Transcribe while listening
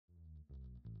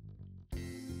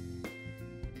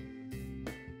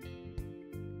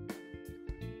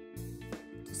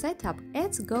set up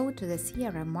ads, go to the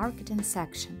CRM marketing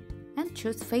section and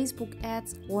choose Facebook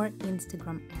ads or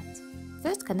Instagram ads.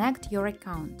 First, connect your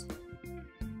account.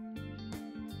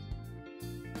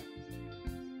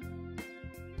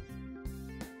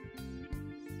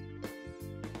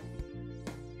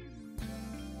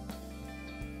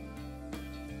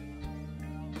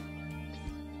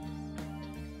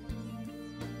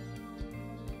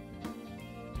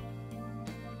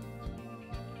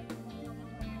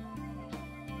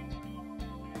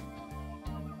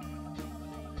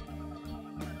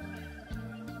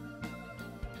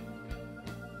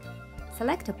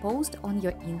 Select a post on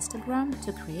your Instagram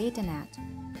to create an ad.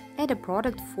 Add a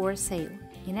product for sale.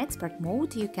 In expert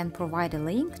mode, you can provide a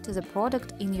link to the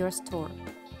product in your store.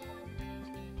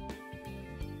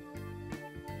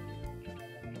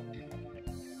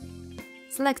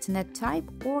 Select an ad type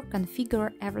or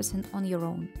configure everything on your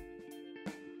own.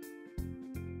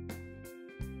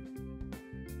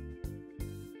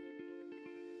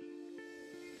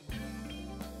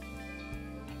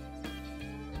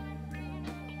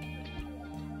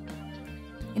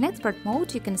 In expert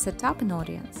mode, you can set up an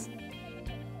audience.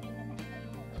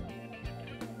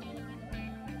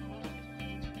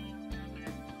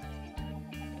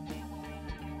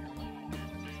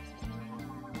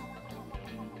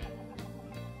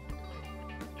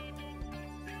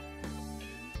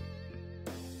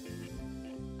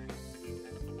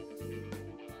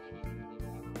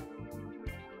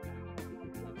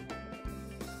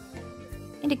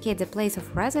 Indicate the place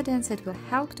of residence. It will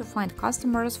help to find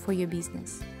customers for your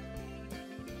business.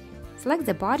 Select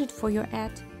the budget for your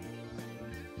ad.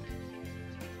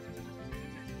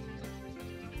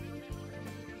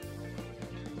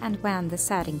 And when the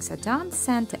settings are done,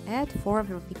 send the ad for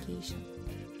verification.